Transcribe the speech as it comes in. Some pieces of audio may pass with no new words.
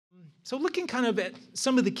So looking kind of at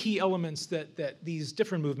some of the key elements that these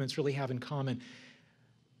different movements really have in common.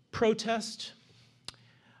 Protest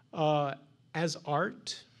as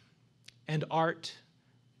art, and art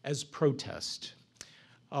as protest.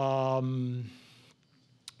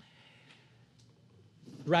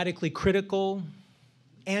 Radically critical,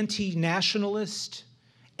 anti-nationalist,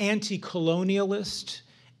 anti-colonialist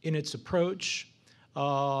in its approach.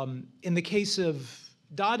 In the case of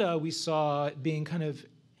Dada, we saw it being kind of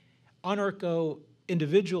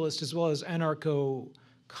anarcho-individualist as well as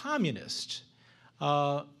anarcho-communist,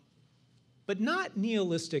 but not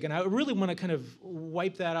nihilistic. And I really want to kind of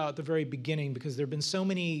wipe that out at the very beginning because there have been so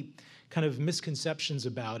many kind of misconceptions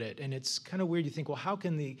about it. And it's kind of weird. You think, well, how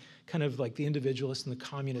can the kind of like the individualist and the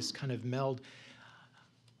communist kind of meld?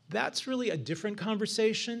 That's really a different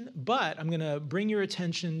conversation, but I'm going to bring your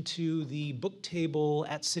attention to the book table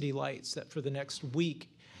at City Lights that for the next week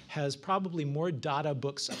has probably more Dada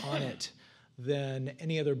books on it than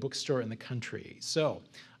any other bookstore in the country. So,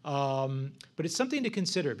 but it's something to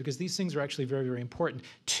consider because these things are actually very, very important.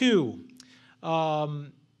 2,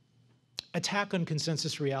 attack on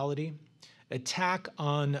consensus reality, attack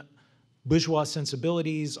on bourgeois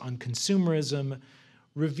sensibilities, on consumerism,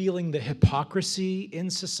 revealing the hypocrisy in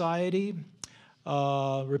society,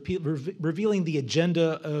 revealing the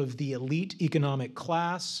agenda of the elite economic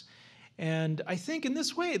class. And I think in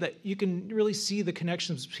this way that you can really see the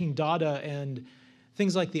connections between Dada and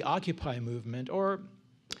things like the Occupy movement, or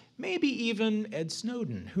maybe even Ed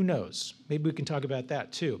Snowden, who knows? Maybe we can talk about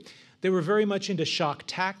that too. They were very much into shock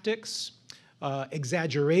tactics,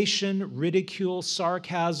 exaggeration, ridicule,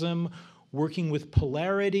 sarcasm, working with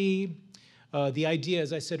polarity, the idea,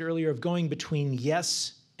 as I said earlier, of going between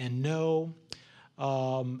yes and no.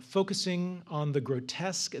 Focusing on the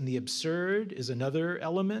grotesque and the absurd is another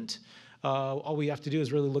element. All we have to do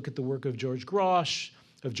is really look at the work of George Grosz,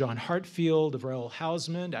 of John Hartfield, of Raoul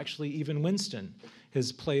Hausmann. Actually, even Winston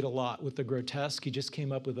has played a lot with the grotesque. He just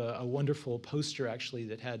came up with a wonderful poster, actually,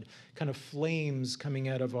 that had kind of flames coming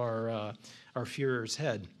out of our Führer's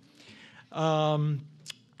head.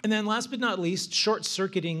 And then last but not least,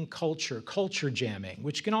 short-circuiting culture jamming,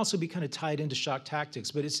 which can also be kind of tied into shock tactics.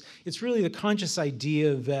 But it's really the conscious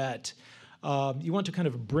idea that you want to kind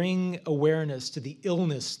of bring awareness to the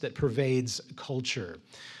illness that pervades culture.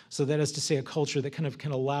 So that is to say, a culture that kind of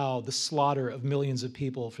can allow the slaughter of millions of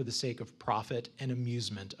people for the sake of profit and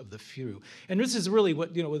amusement of the few. And this is really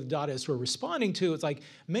what, what the Dadaists were responding to. It's like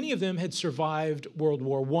many of them had survived World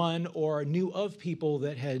War I or knew of people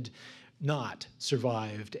that had not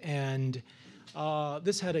survived. And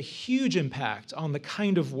this had a huge impact on the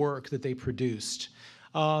kind of work that they produced.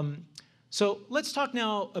 So let's talk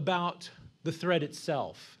now about the thread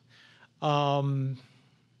itself. And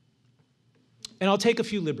I'll take a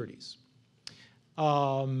few liberties.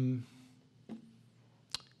 Black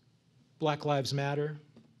Lives Matter,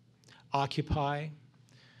 Occupy,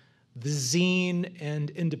 the zine and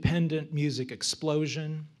independent music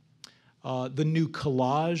explosion, the new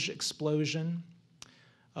collage explosion,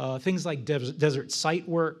 things like Desert Site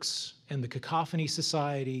Works and the Cacophony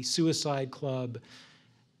Society, Suicide Club,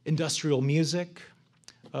 industrial music,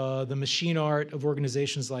 the machine art of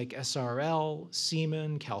organizations like SRL,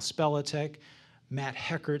 Seaman, Kal Spelletich, Matt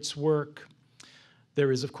Heckert's work.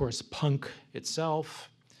 There is, of course, punk itself,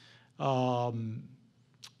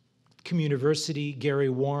 Communiversity, Gary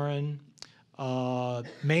Warren,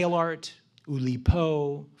 mail art,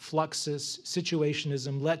 Oulipo, Fluxus,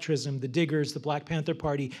 Situationism, Lettrism, the Diggers, the Black Panther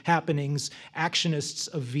Party, Happenings,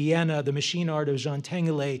 Actionists of Vienna, the machine art of Jean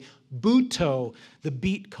Tinguely, Buto, the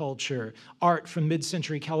beat culture, art from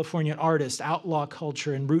mid-century Californian artists, outlaw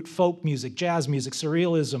culture and root folk music, jazz music,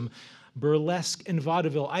 surrealism, burlesque and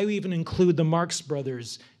vaudeville. I even include the Marx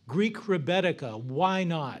Brothers, Greek Rebettica, why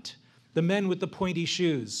not? The men with the pointy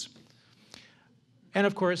shoes. And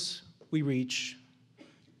of course, we reach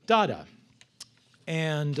Dada.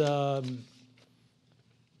 And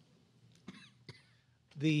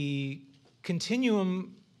the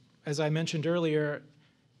continuum, as I mentioned earlier,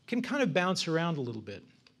 can kind of bounce around a little bit.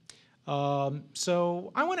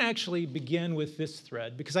 So I want to actually begin with this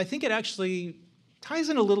thread because I think it actually ties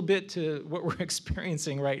in a little bit to what we're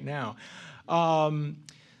experiencing right now.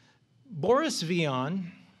 Boris Vian,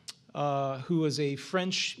 who was a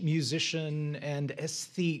French musician and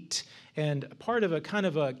aesthete and part of a kind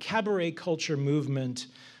of a cabaret culture movement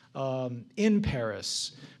in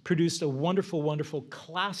Paris, produced a wonderful, wonderful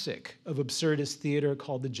classic of absurdist theater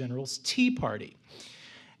called The General's Tea Party.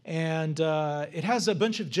 And it has a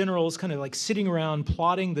bunch of generals kind of like sitting around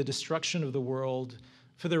plotting the destruction of the world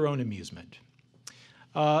for their own amusement.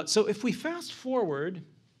 So if we fast forward,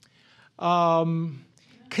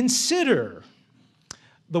 Consider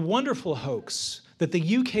the wonderful hoax that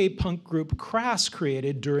the UK punk group Crass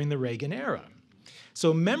created during the Reagan era.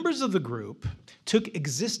 So members of the group took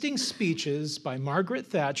existing speeches by Margaret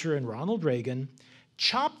Thatcher and Ronald Reagan,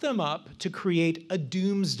 chopped them up to create a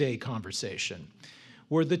doomsday conversation,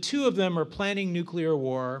 where the two of them are planning nuclear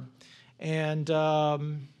war. And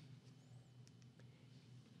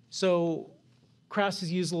so Crass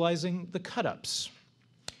is utilizing the cut-ups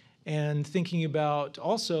and thinking about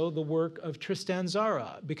also the work of Tristan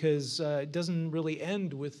Tzara, because it doesn't really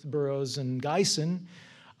end with Burroughs and Guyson.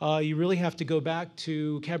 You really have to go back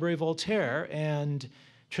to Cabaret Voltaire and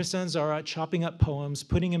Tristan Tzara chopping up poems,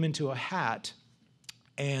 putting them into a hat,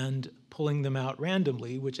 and pulling them out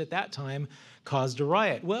randomly, which at that time caused a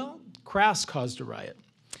riot. Well, Crass caused a riot.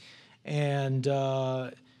 And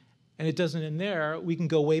it doesn't end there. We can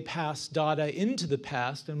go way past Dada into the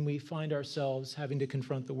past, and we find ourselves having to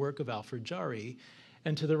confront the work of Alfred Jarry.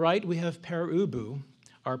 And to the right, we have Per Ubu,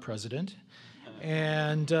 our president.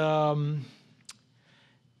 And Per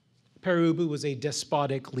Ubu was a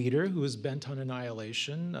despotic leader who was bent on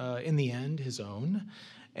annihilation, in the end, his own.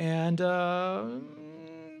 And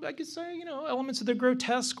I could say, elements of the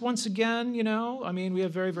grotesque once again, I mean, we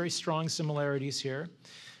have very, very strong similarities here.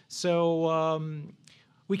 So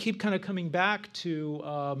we keep kind of coming back to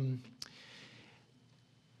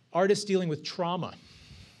artists dealing with trauma.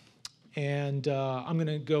 And I'm going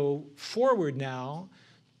to go forward now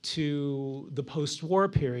to the post-war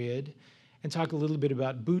period and talk a little bit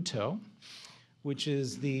about Butoh, which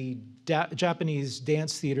is the Japanese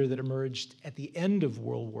dance theater that emerged at the end of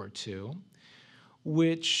World War II,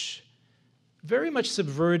 which very much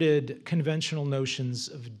subverted conventional notions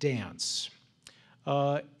of dance.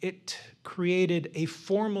 It created a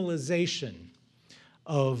formalization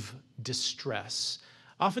of distress.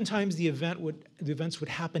 Oftentimes the events would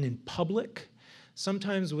happen in public,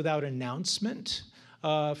 sometimes without announcement.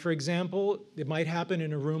 For example, it might happen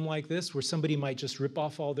in a room like this where somebody might just rip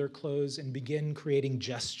off all their clothes and begin creating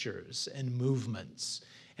gestures and movements,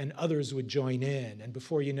 and others would join in, and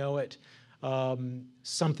before you know it,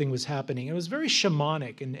 something was happening. It was very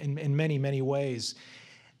shamanic in many, many ways.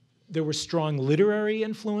 There were strong literary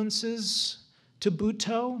influences to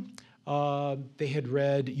Butoh. They had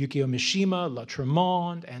read Yukio Mishima,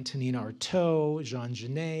 Lautréamont, Antonin Artaud, Jean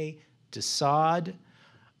Genet, de Sade.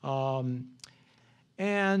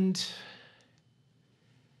 And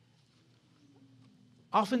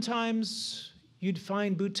oftentimes you'd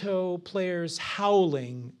find Butoh players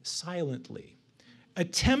howling silently,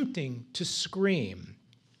 attempting to scream.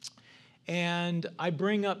 And I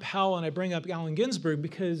bring up Howl and I bring up Allen Ginsberg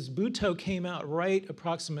because Butoh came out right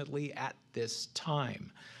approximately at this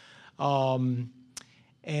time.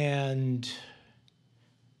 And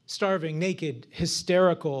starving, naked,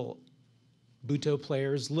 hysterical Butoh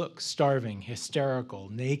players look starving, hysterical,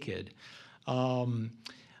 naked.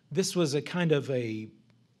 This was a kind of in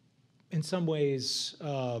some ways,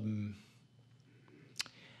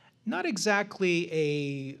 not exactly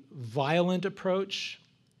a violent approach.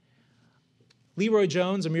 Leroy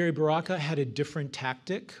Jones, Amiri Baraka had a different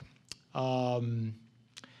tactic.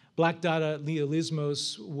 Black Dada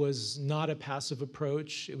Realismos was not a passive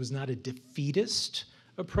approach. It was not a defeatist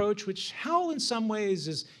approach, which Howl in some ways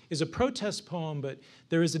is a protest poem, but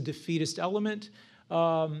there is a defeatist element.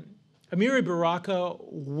 Amiri Baraka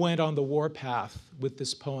went on the warpath with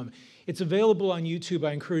this poem. It's available on YouTube.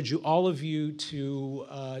 I encourage all of you to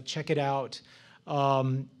check it out.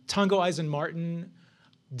 Tongo Eisen Martin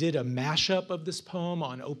did a mashup of this poem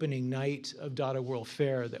on opening night of Dada World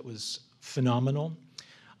Fair that was phenomenal.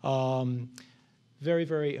 Very,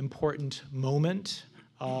 very important moment,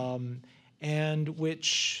 and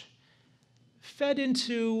which fed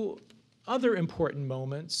into other important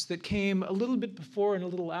moments that came a little bit before and a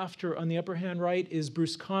little after. On the upper hand right is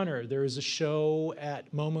Bruce Conner. There is a show at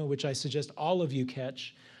MoMA, which I suggest all of you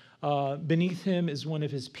catch. Beneath him is one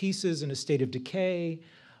of his pieces, In a State of Decay.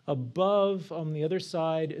 Above, on the other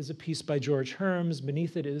side, is a piece by George Herms.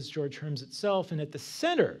 Beneath it is George Herms itself. And at the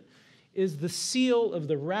center is the seal of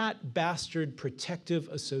the Rat Bastard Protective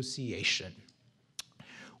Association,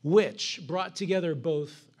 which brought together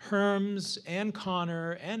both Herms and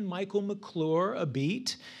Conner and Michael McClure, a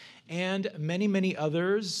beat, and many, many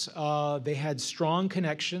others. They had strong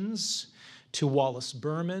connections to Wallace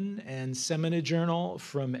Berman and Semina Journal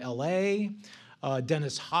from LA.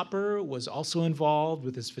 Dennis Hopper was also involved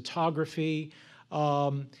with his photography.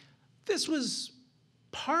 This was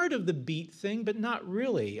part of the beat thing, but not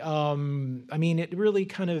really. I mean, it really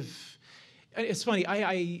kind of, it's funny,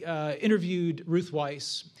 I interviewed Ruth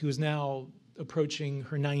Weiss, who is now approaching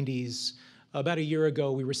her 90s, about a year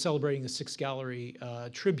ago, we were celebrating the Six Gallery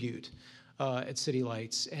tribute at City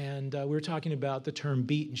Lights, and we were talking about the term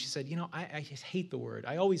beat, and she said, you know, I just hate the word.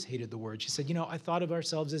 I always hated the word. She said, you know, I thought of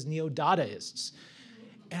ourselves as neo-Dadaists.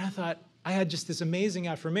 And I thought, I had just this amazing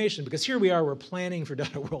affirmation, because here we are, we're planning for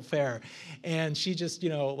Dada World Fair, and she just, you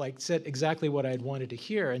know, like said exactly what I'd wanted to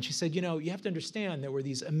hear. And she said, you know, you have to understand there were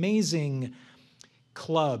these amazing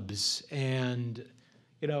clubs and,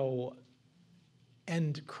 you know,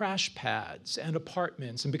 and crash pads and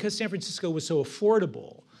apartments. And because San Francisco was so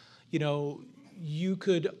affordable, you know, you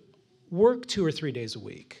could work 2 or 3 days a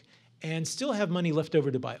week and still have money left over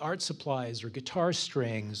to buy art supplies or guitar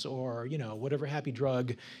strings or, you know, whatever happy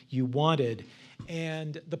drug you wanted.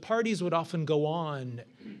 And the parties would often go on.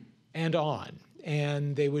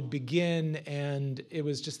 And they would begin, and it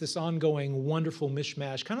was just this ongoing wonderful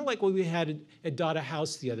mishmash, kind of like what we had at Dada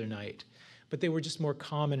House the other night. But they were just more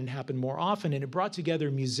common and happened more often. And it brought together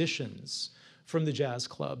musicians from the jazz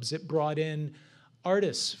clubs. It brought in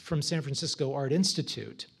artists from San Francisco Art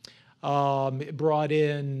Institute. It brought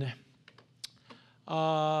in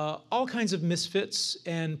all kinds of misfits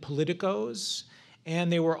and politicos,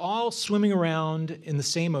 and they were all swimming around in the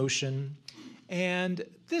same ocean. And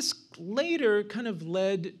this later kind of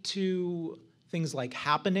led to things like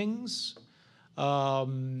happenings.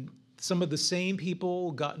 Some of the same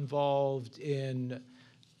people got involved in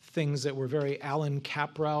things that were very Alan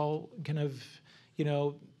Caprow kind of, you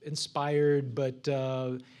know, inspired, but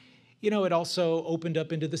you know, it also opened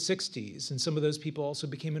up into the 60s, and some of those people also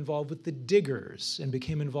became involved with the Diggers, and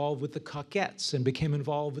became involved with the Coquettes, and became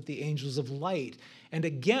involved with the Angels of Light. And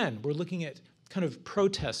again, we're looking at kind of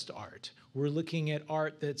protest art. We're looking at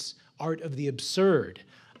art that's art of the absurd,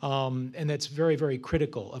 and that's very, very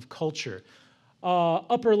critical of culture.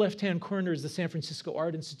 Upper left-hand corner is the San Francisco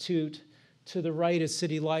Art Institute. To the right is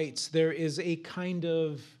City Lights. There is a kind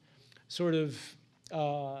of sort of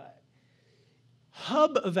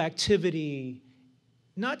hub of activity,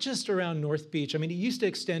 not just around North Beach. I mean, it used to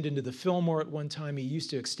extend into the Fillmore at one time. It used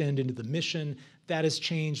to extend into the Mission. That has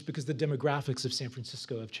changed because the demographics of San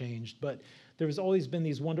Francisco have changed. But there has always been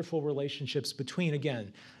these wonderful relationships between,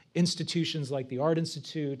 again, institutions like the Art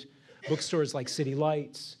Institute, bookstores like City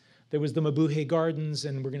Lights. There was the Mabuhay Gardens,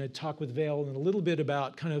 and we're going to talk with Vale in a little bit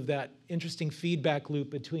about kind of that interesting feedback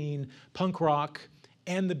loop between punk rock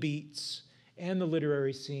and the beats and the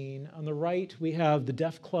literary scene. On the right, we have the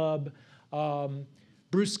Deaf Club.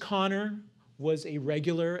 Bruce Conner was a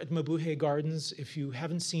regular at Mabuhay Gardens. If you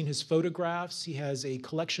haven't seen his photographs, he has a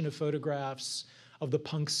collection of photographs of the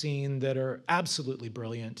punk scene that are absolutely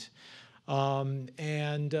brilliant.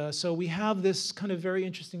 So we have this kind of very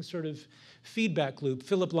interesting sort of feedback loop.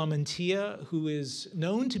 Philip Lamantia, who is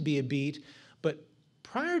known to be a beat, but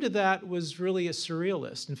prior to that was really a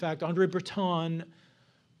surrealist. In fact, Andre Breton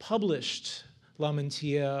published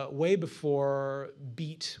Lamantia way before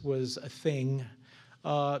beat was a thing.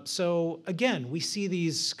 So again, we see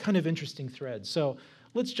these kind of interesting threads. So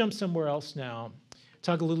let's jump somewhere else now.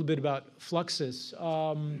 Talk a little bit about Fluxus.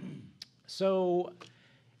 So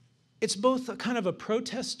it's both a kind of a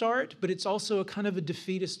protest art, but it's also a kind of a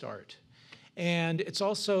defeatist art. And it's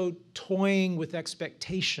also toying with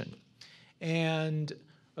expectation. And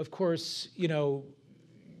of course, you know,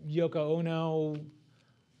 Yoko Ono,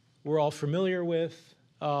 we're all familiar with.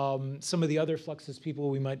 Some of the other Fluxus people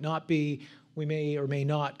we might not be. We may or may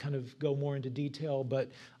not kind of go more into detail,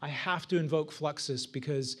 but I have to invoke Fluxus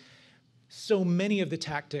because so many of the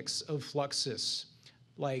tactics of Fluxus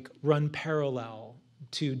like run parallel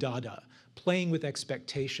to Dada, playing with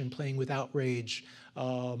expectation, playing with outrage,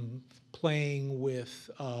 playing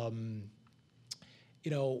with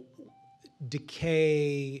you know,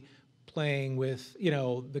 decay, playing with, you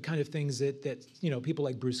know, the kind of things that you know, people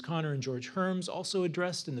like Bruce Conner and George Herms also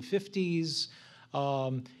addressed in the 50s.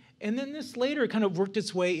 And then this later kind of worked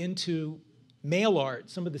its way into mail art.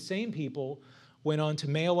 Some of the same people went on to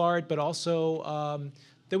mail art, but also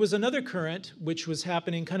there was another current which was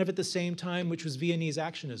happening kind of at the same time, which was Viennese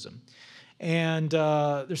actionism. And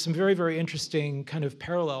there's some very, very interesting kind of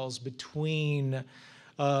parallels between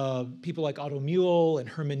people like Otto Muehl and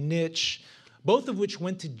Hermann Nitsch, both of which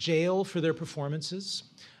went to jail for their performances.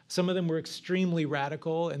 Some of them were extremely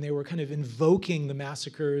radical, and they were kind of invoking the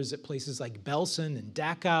massacres at places like Belsen and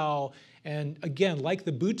Dachau. And again, like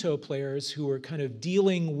the Buto players who were kind of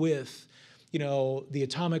dealing with, you know, the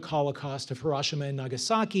atomic holocaust of Hiroshima and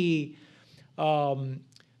Nagasaki,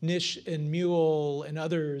 Nitsch and Muehl and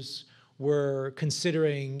others were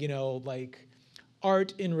considering, you know, like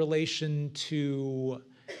art in relation to,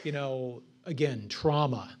 you know, again,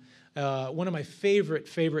 trauma. One of my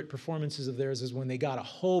favorite performances of theirs is when they got a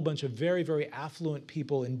whole bunch of very affluent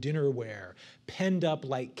people in dinnerware, penned up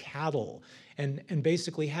like cattle, and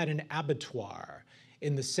basically had an abattoir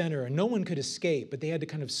in the center, and no one could escape, but they had to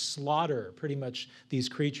kind of slaughter pretty much these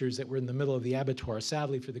creatures that were in the middle of the abattoir,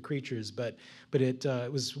 sadly for the creatures, but it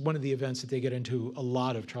was one of the events that they get into a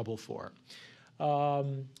lot of trouble for.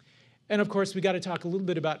 And of course, we got to talk a little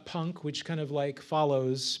bit about punk, which kind of like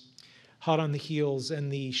follows hot on the heels,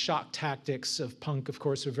 and the shock tactics of punk, of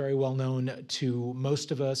course, are very well known to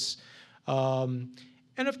most of us. And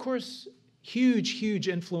of course,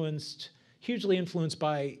 hugely influenced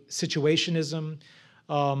by situationism.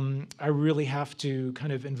 I really have to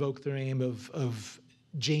kind of invoke the name of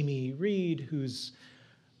Jamie Reed, who's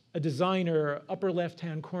a designer. Upper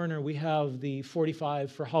left-hand corner, we have the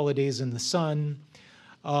 45 for Holidays in the Sun,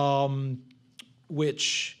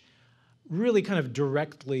 which really kind of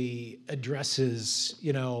directly addresses,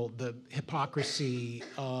 you know, the hypocrisy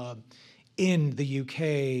in the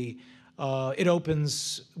UK. It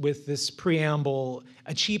opens with this preamble,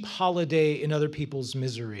 "A cheap holiday in other people's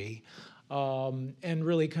misery," and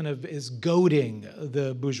really kind of is goading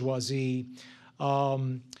the bourgeoisie.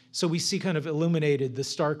 So we see kind of illuminated the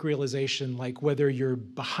stark realization, like whether you're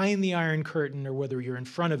behind the Iron Curtain or whether you're in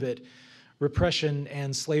front of it, repression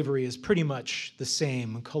and slavery is pretty much the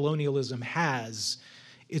same. Colonialism has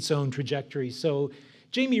its own trajectory. So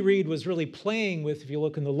Jamie Reed was really playing with, if you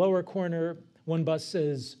look in the lower corner, one bus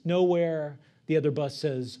says nowhere, the other bus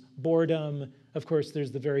says boredom. Of course,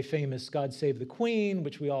 there's the very famous God Save the Queen,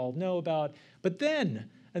 which we all know about. But then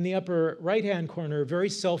in the upper right-hand corner, very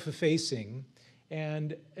self-effacing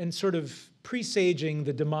and sort of presaging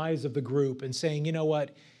the demise of the group and saying, you know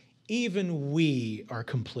what, even we are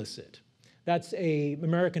complicit. That's a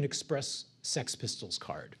American Express Sex Pistols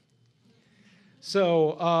card.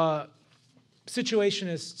 So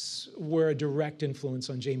situationists were a direct influence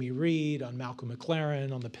on Jamie Reed, on Malcolm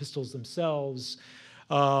McLaren, on the Pistols themselves.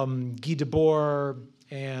 Guy Debord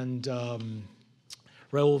and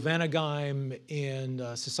Raoul Vaneigem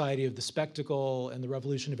in Society of the Spectacle and the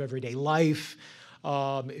Revolution of Everyday Life.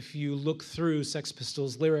 If you look through Sex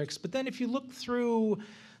Pistols lyrics, but then if you look through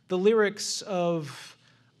the lyrics of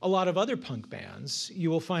a lot of other punk bands, you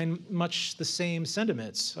will find much the same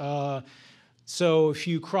sentiments. So if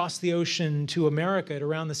you cross the ocean to America at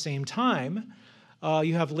around the same time,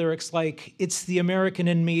 you have lyrics like, "It's the American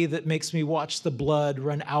in me that makes me watch the blood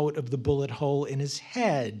run out of the bullet hole in his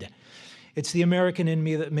head. It's the American in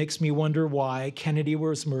me that makes me wonder why Kennedy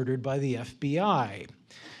was murdered by the FBI."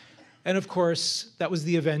 And of course, that was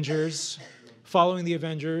the Avengers. Following the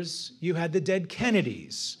Avengers, you had the Dead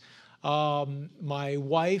Kennedys. My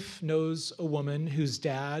wife knows a woman whose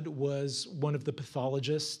dad was one of the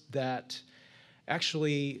pathologists that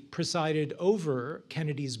actually presided over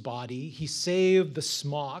Kennedy's body. He saved the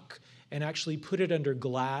smock and actually put it under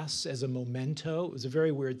glass as a memento. It was a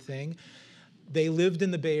very weird thing. They lived in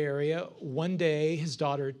the Bay Area. One day, his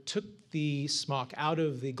daughter took the smock out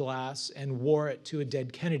of the glass and wore it to a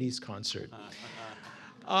Dead Kennedys concert.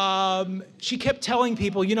 She kept telling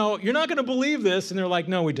people, you know, you're not going to believe this. And they're like,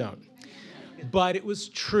 no, we don't. But it was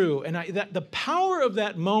true. And the power of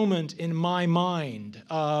that moment in my mind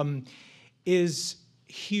is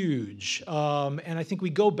huge. And I think we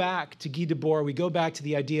go back to Guy Debord, we go back to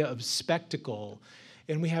the idea of spectacle,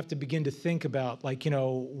 and we have to begin to think about, like, you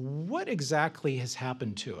know, what exactly has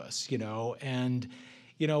happened to us, you know? And,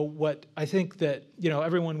 you know, what I think that, you know,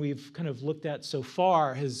 everyone we've kind of looked at so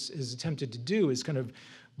far has attempted to do is kind of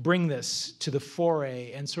bring this to the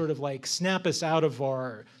foray and sort of like snap us out of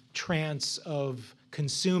our trance of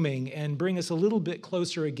consuming and bring us a little bit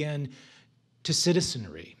closer again to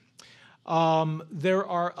citizenry. There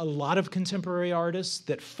are a lot of contemporary artists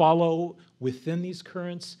that follow within these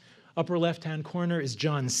currents. Upper left-hand corner is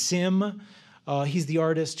John Sim. He's the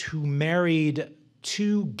artist who married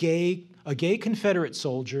a gay Confederate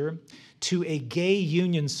soldier to a gay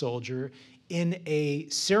Union soldier in a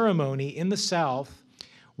ceremony in the South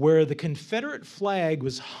where the Confederate flag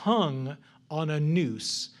was hung on a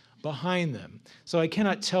noose behind them. So I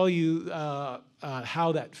cannot tell you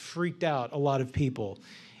how that freaked out a lot of people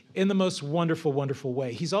in the most wonderful, wonderful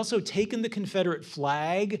way. He's also taken the Confederate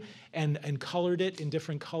flag and colored it in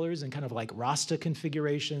different colors and kind of like Rasta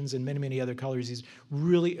configurations and many, many other colors. He's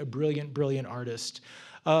really a brilliant, brilliant artist.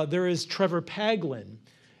 There is Trevor Paglin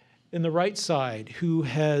in the right side, who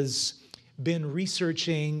has been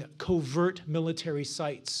researching covert military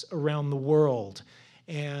sites around the world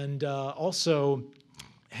and also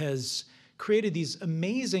has created these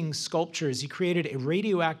amazing sculptures. He created a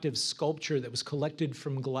radioactive sculpture that was collected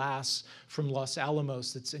from glass from Los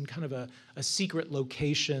Alamos that's in kind of a secret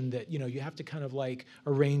location that, you know, you have to kind of like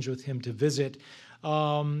arrange with him to visit.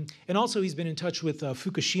 And also he's been in touch with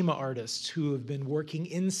Fukushima artists who have been working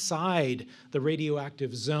inside the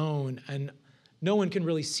radioactive zone, and no one can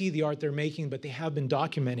really see the art they're making, but they have been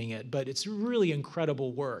documenting it. But it's really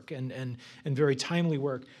incredible work and very timely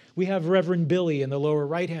work. We have Reverend Billy in the lower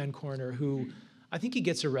right-hand corner, who I think he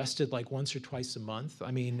gets arrested like once or twice a month.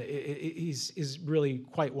 I mean, he's really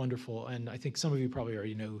quite wonderful, and I think some of you probably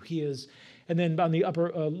already know who he is. And then on the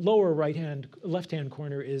upper lower left-hand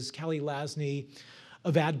corner is Callie Lasney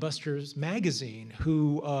of Adbusters magazine,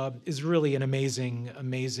 who is really an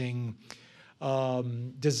amazing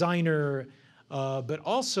designer, but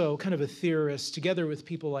also kind of a theorist, together with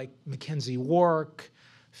people like Mackenzie Wark,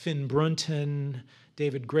 Finn Brunton,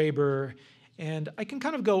 David Graeber, and I can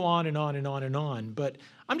kind of go on and on and on and on, but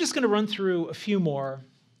I'm just going to run through a few more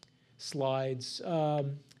slides.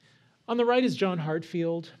 On the right is John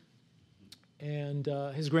Hartfield, and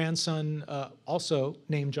his grandson, also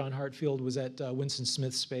named John Hartfield, was at Winston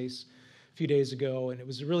Smith's space a few days ago, and it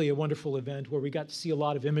was really a wonderful event where we got to see a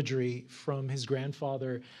lot of imagery from his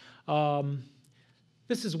grandfather.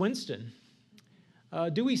 This is Winston.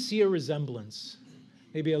 Do we see a resemblance?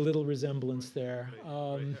 Maybe a little resemblance there.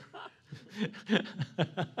 Dyed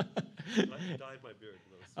my beard.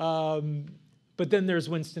 But then there's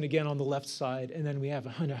Winston again on the left side, and then we have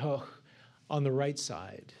Hunne Hoch on the right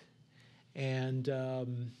side. And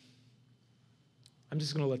I'm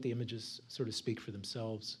just going to let the images sort of speak for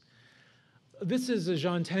themselves. This is a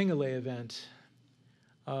Jean Tinguely event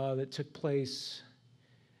that took place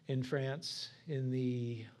in France in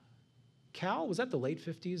the was that the late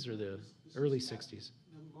 50s or the early 60s?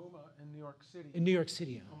 The MoMA in New York City. In New York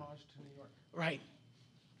City. Homage to New York. Right.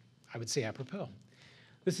 I would say apropos.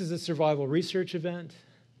 This is a survival research event.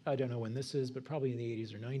 I don't know when this is, but probably in the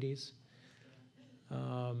 80s or 90s.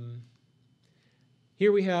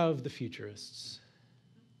 Here we have the futurists.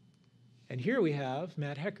 And here we have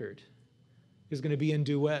Matt Heckard, who's going to be in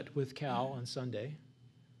duet with Kal on Sunday,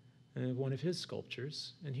 and one of his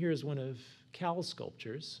sculptures. And here's one of Kal's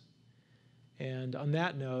sculptures. And on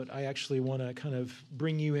that note, I actually want to kind of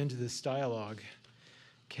bring you into this dialogue,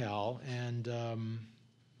 Kal. And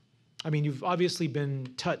I mean, you've obviously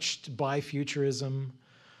been touched by futurism,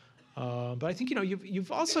 but I think, you know,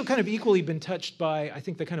 you've also kind of equally been touched by, I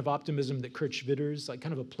think, the kind of optimism that Kurt Schwitters, like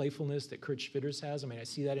kind of a playfulness that Kurt Schwitters has. I mean, I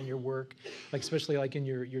see that in your work, like especially like in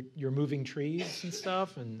your moving trees and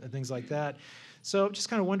stuff and things like that. So just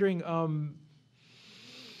kind of wondering,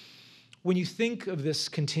 when you think of this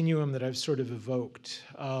continuum that I've sort of evoked,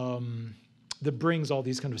 that brings all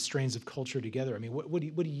these kind of strains of culture together, I mean, what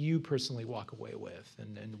do you personally walk away with,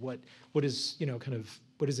 and what is, you know, kind of,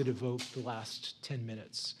 what does it evoke the last 10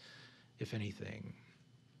 minutes, if anything?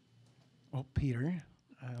 Well, Peter,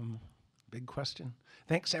 big question.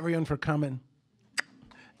 Thanks everyone for coming,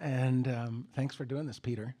 and thanks for doing this,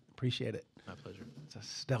 Peter. Appreciate it. My pleasure. It's a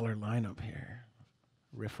stellar lineup here,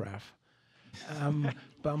 riffraff.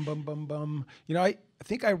 Bum, bum, bum, bum. You know, I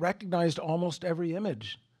think I recognized almost every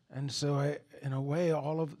image. And so in a way,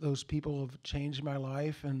 all of those people have changed my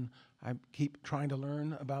life, and I keep trying to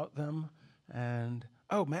learn about them. And,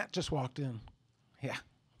 oh, Matt just walked in. Yeah.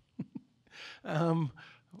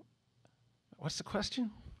 What's the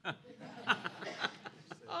question?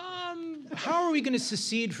 How are we going to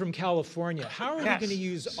secede from California? How are we going to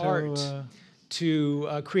use art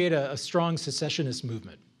to create a strong secessionist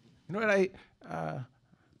movement? You know what,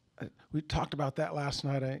 we talked about that last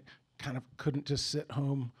night. I kind of couldn't just sit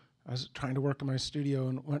home. I was trying to work in my studio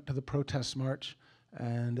and went to the protest march,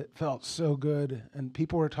 and it felt so good, and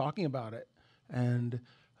people were talking about it, and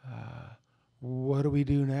what do we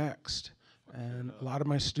do next? And a lot of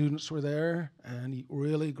my students were there, and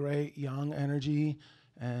really great young energy,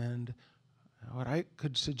 and what I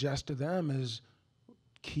could suggest to them is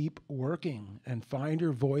keep working and find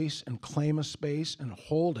your voice and claim a space and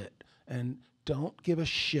hold it, and don't give a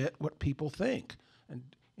shit what people think.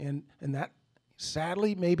 And that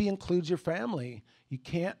sadly maybe includes your family. You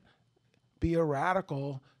can't be a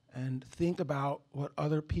radical and think about what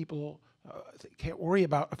other people, can't worry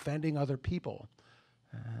about offending other people.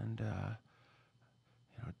 And you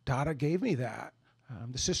know, Dada gave me that.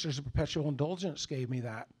 The Sisters of Perpetual Indulgence gave me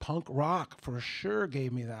that. Punk rock for sure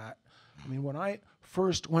gave me that. I mean, when I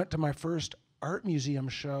first went to my first art museum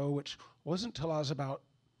show, which wasn't till I was about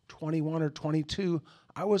 21 or 22,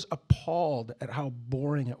 I was appalled at how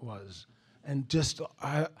boring it was. And just,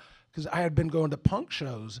 because I had been going to punk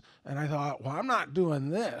shows, and I thought, well, I'm not doing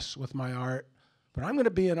this with my art. but I'm going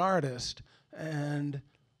to be an artist, and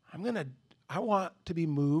I want to be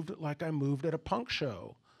moved like I moved at a punk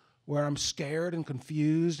show, where I'm scared and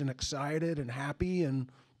confused and excited and happy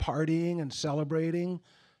and partying and celebrating.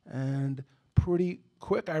 And pretty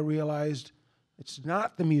quick I realized it's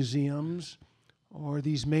not the museums or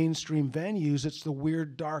these mainstream venues, it's the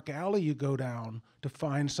weird dark alley you go down to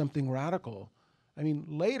find something radical. I mean,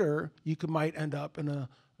 later you might end up in a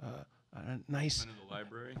nice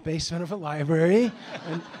basement of a library,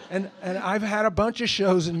 and I've had a bunch of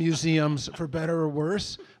shows in museums, for better or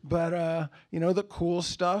worse. But the cool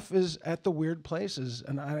stuff is at the weird places.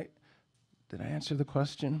 And did I answer the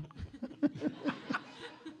question?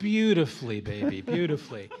 Beautifully, baby,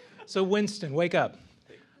 beautifully. So Winston, wake up.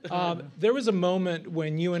 There was a moment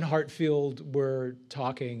when you and Hartfield were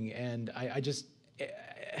talking, and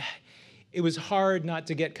it was hard not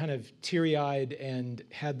to get kind of teary-eyed and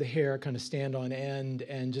had the hair kind of stand on end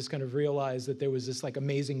and just kind of realize that there was this like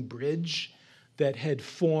amazing bridge that had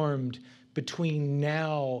formed between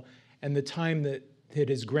now and the time that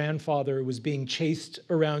his grandfather was being chased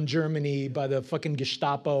around Germany by the fucking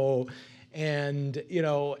Gestapo. And,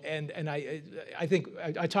 I think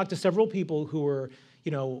I talked to several people who were,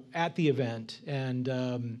 at the event.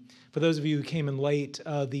 And for those of you who came in late,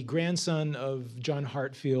 the grandson of John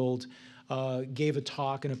Hartfield gave a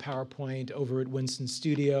talk and a PowerPoint over at Winston's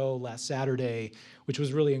studio last Saturday, which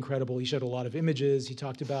was really incredible. He showed a lot of images. He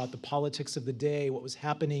talked about the politics of the day, what was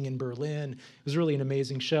happening in Berlin. It was really an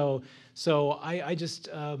amazing show. So I just,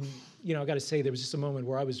 I got to say, there was just a moment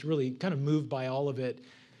where I was really kind of moved by all of it.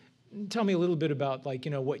 Tell me a little bit about,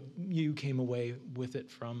 what you came away with it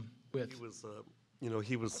from.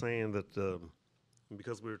 He was saying that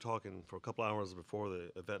because we were talking for a couple hours before the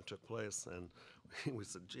event took place, and we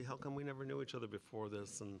said, gee, how come we never knew each other before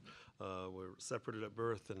this? And we're separated at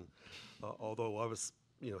birth. And although I was,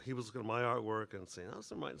 he was looking at my artwork and saying, oh,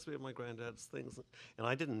 this reminds me of my granddad's things. And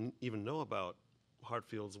I didn't even know about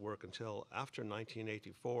Hartfield's work until after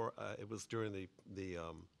 1984. It was during the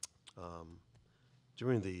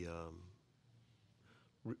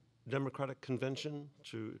Democratic Convention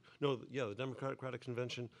the Democratic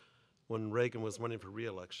Convention when Reagan was running for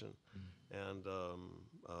re-election. And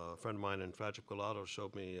a friend of mine in Fragile Gelato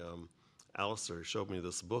showed me, Alistair showed me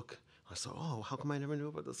this book. I said, oh, how come I never knew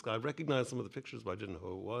about this guy? I recognized some of the pictures, but I didn't know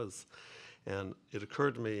who it was. And it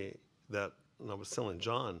occurred to me that, and I was telling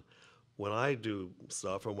John, when I do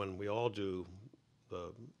stuff, or when we all do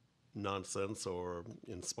nonsense or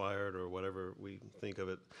inspired or whatever we think of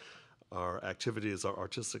it, our activities, our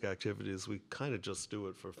artistic activities, we kind of just do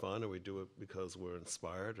it for fun, or we do it because we're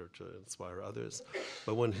inspired or to inspire others.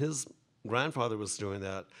 But when his grandfather was doing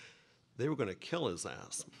that, they were going to kill his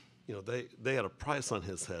ass. They had a price on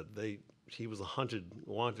his head. He was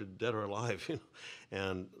wanted dead or alive.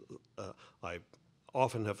 And I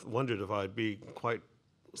often have wondered if I'd be quite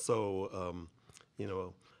so,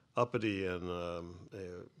 uppity and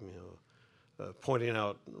pointing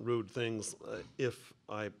out rude things if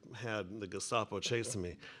I had the Gestapo chasing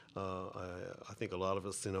me. I think a lot of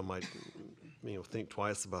us, might, think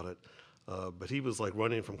twice about it. But he was like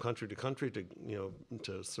running from country to country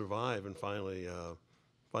to survive, and finally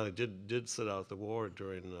did sit out the war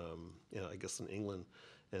during, I guess in England,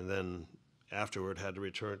 and then afterward had to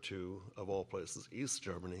return to, of all places, East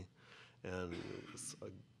Germany, and it was,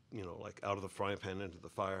 like out of the frying pan into the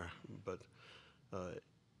fire. But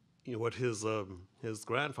what his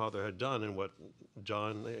grandfather had done, and what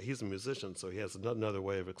John, he's a musician, so he has another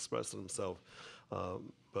way of expressing himself,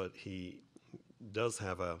 but he does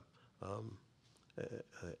have a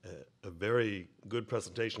very good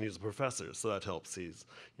presentation. He's a professor, so that helps. He's,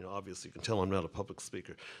 obviously you can tell I'm not a public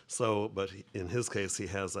speaker. So, but in his case, he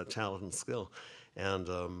has that talent and skill. And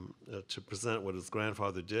to present what his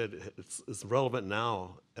grandfather did, it's relevant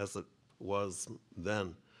now as it was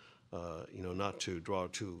then. Not to draw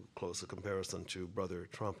too close a comparison to Brother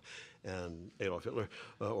Trump and Adolf Hitler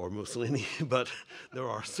or Mussolini, but there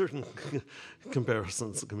are certain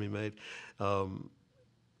comparisons that can be made.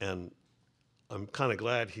 And I'm kind of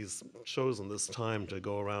glad he's chosen this time to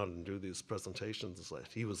go around and do these presentations. Like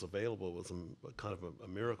he was available was kind of a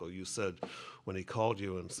miracle. You said when he called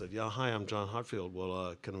you and said, yeah, hi, I'm John Hartfield.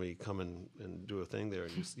 Well, can we come and do a thing there?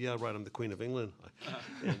 And you said, yeah, right, I'm the Queen of England.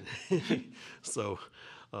 And so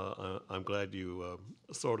I'm glad you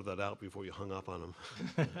sorted that out before you hung up on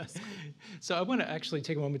him. So I want to actually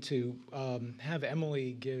take a moment to have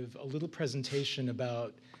Emily give a little presentation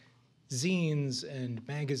about zines and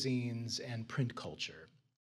magazines and print culture.